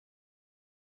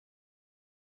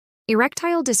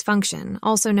Erectile dysfunction,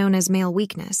 also known as male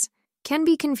weakness, can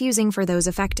be confusing for those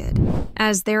affected,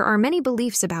 as there are many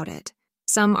beliefs about it.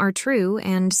 Some are true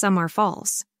and some are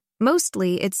false.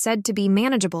 Mostly, it's said to be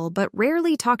manageable but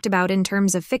rarely talked about in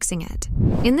terms of fixing it.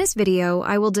 In this video,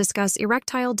 I will discuss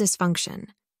erectile dysfunction.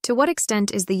 To what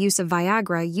extent is the use of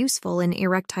Viagra useful in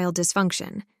erectile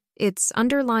dysfunction? Its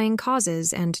underlying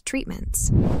causes and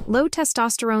treatments. Low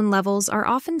testosterone levels are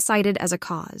often cited as a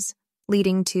cause,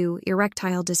 leading to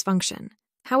erectile dysfunction.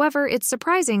 However, it's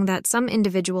surprising that some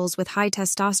individuals with high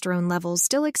testosterone levels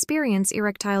still experience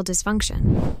erectile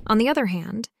dysfunction. On the other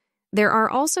hand, there are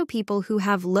also people who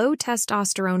have low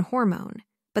testosterone hormone,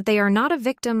 but they are not a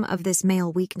victim of this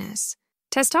male weakness.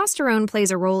 Testosterone plays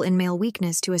a role in male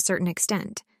weakness to a certain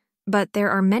extent, but there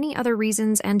are many other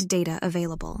reasons and data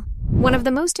available. One of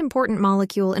the most important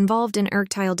molecule involved in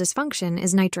erectile dysfunction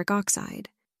is nitric oxide.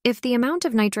 If the amount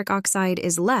of nitric oxide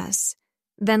is less,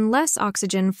 then less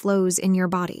oxygen flows in your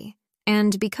body.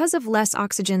 And because of less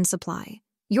oxygen supply,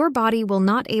 your body will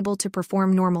not able to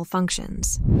perform normal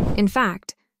functions. In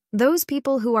fact, those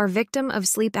people who are victim of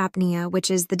sleep apnea, which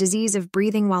is the disease of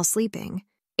breathing while sleeping,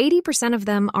 80% of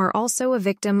them are also a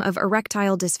victim of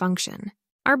erectile dysfunction.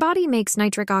 Our body makes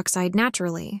nitric oxide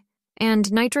naturally,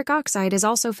 and nitric oxide is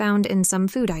also found in some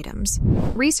food items.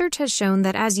 Research has shown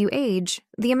that as you age,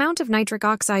 the amount of nitric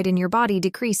oxide in your body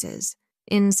decreases.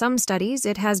 In some studies,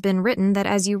 it has been written that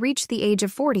as you reach the age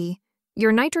of 40,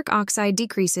 your nitric oxide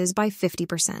decreases by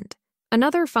 50%.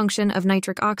 Another function of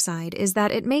nitric oxide is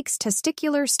that it makes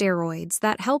testicular steroids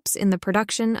that helps in the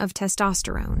production of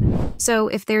testosterone. So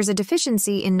if there's a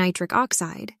deficiency in nitric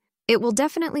oxide, it will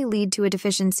definitely lead to a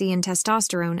deficiency in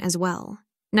testosterone as well.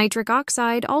 Nitric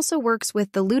oxide also works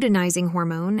with the luteinizing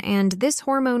hormone, and this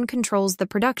hormone controls the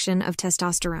production of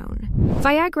testosterone.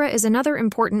 Viagra is another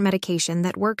important medication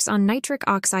that works on nitric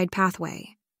oxide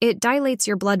pathway. It dilates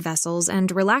your blood vessels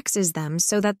and relaxes them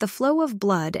so that the flow of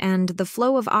blood and the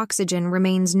flow of oxygen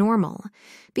remains normal,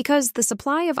 because the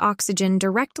supply of oxygen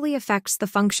directly affects the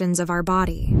functions of our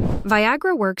body.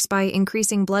 Viagra works by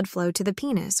increasing blood flow to the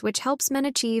penis, which helps men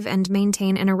achieve and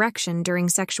maintain an erection during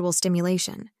sexual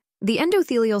stimulation. The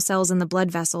endothelial cells in the blood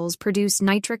vessels produce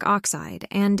nitric oxide,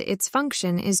 and its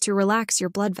function is to relax your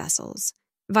blood vessels.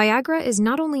 Viagra is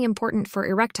not only important for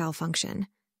erectile function,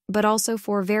 but also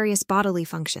for various bodily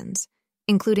functions,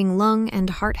 including lung and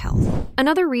heart health.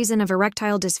 Another reason of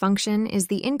erectile dysfunction is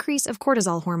the increase of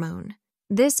cortisol hormone.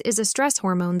 This is a stress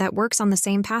hormone that works on the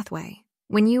same pathway.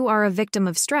 When you are a victim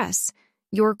of stress,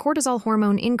 your cortisol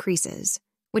hormone increases,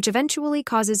 which eventually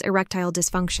causes erectile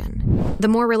dysfunction. The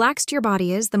more relaxed your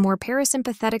body is, the more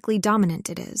parasympathetically dominant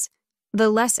it is. The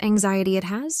less anxiety it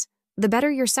has, the better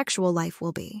your sexual life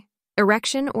will be.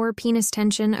 Erection or penis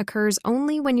tension occurs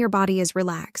only when your body is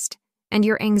relaxed, and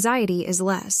your anxiety is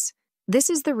less. This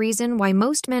is the reason why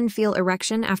most men feel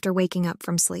erection after waking up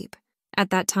from sleep. At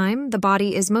that time, the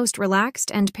body is most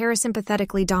relaxed and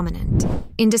parasympathetically dominant.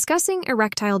 In discussing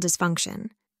erectile dysfunction,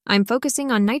 I'm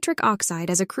focusing on nitric oxide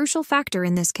as a crucial factor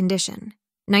in this condition.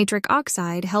 Nitric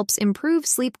oxide helps improve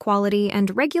sleep quality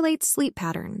and regulates sleep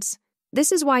patterns.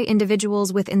 This is why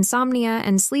individuals with insomnia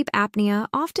and sleep apnea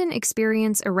often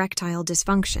experience erectile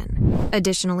dysfunction.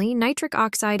 Additionally, nitric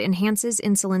oxide enhances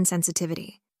insulin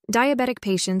sensitivity. Diabetic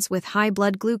patients with high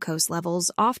blood glucose levels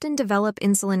often develop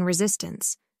insulin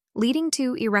resistance, leading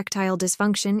to erectile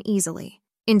dysfunction easily.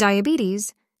 In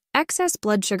diabetes, excess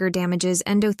blood sugar damages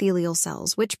endothelial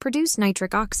cells, which produce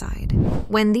nitric oxide.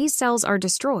 When these cells are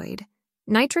destroyed,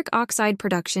 nitric oxide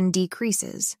production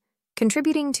decreases,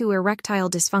 contributing to erectile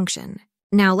dysfunction.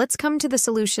 Now let's come to the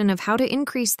solution of how to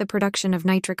increase the production of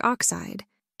nitric oxide,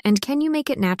 and can you make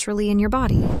it naturally in your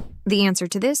body? The answer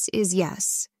to this is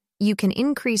yes. You can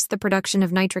increase the production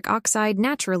of nitric oxide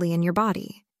naturally in your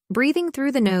body. Breathing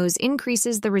through the nose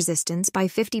increases the resistance by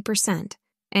 50%,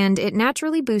 and it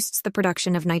naturally boosts the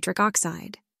production of nitric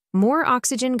oxide. More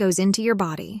oxygen goes into your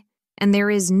body, and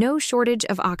there is no shortage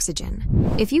of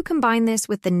oxygen. If you combine this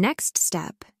with the next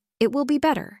step, it will be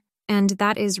better, and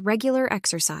that is regular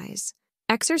exercise.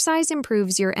 Exercise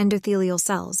improves your endothelial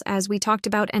cells, as we talked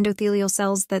about endothelial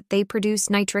cells that they produce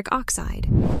nitric oxide.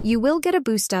 You will get a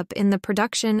boost up in the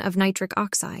production of nitric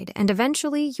oxide, and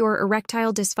eventually your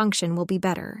erectile dysfunction will be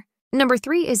better. Number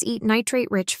 3 is eat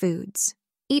nitrate-rich foods.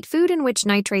 Eat food in which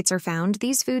nitrates are found.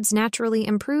 These foods naturally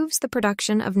improves the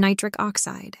production of nitric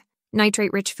oxide.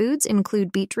 Nitrate-rich foods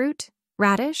include beetroot,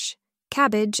 radish,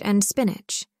 cabbage, and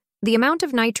spinach. The amount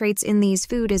of nitrates in these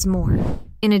food is more.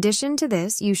 In addition to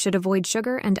this, you should avoid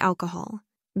sugar and alcohol.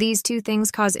 These two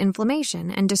things cause inflammation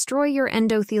and destroy your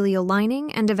endothelial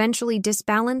lining and eventually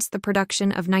disbalance the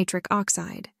production of nitric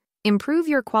oxide. improve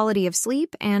your quality of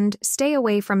sleep, and stay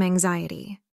away from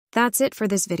anxiety. That's it for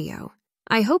this video.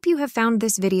 I hope you have found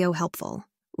this video helpful.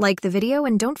 Like the video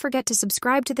and don't forget to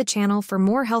subscribe to the channel for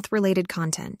more health-related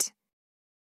content.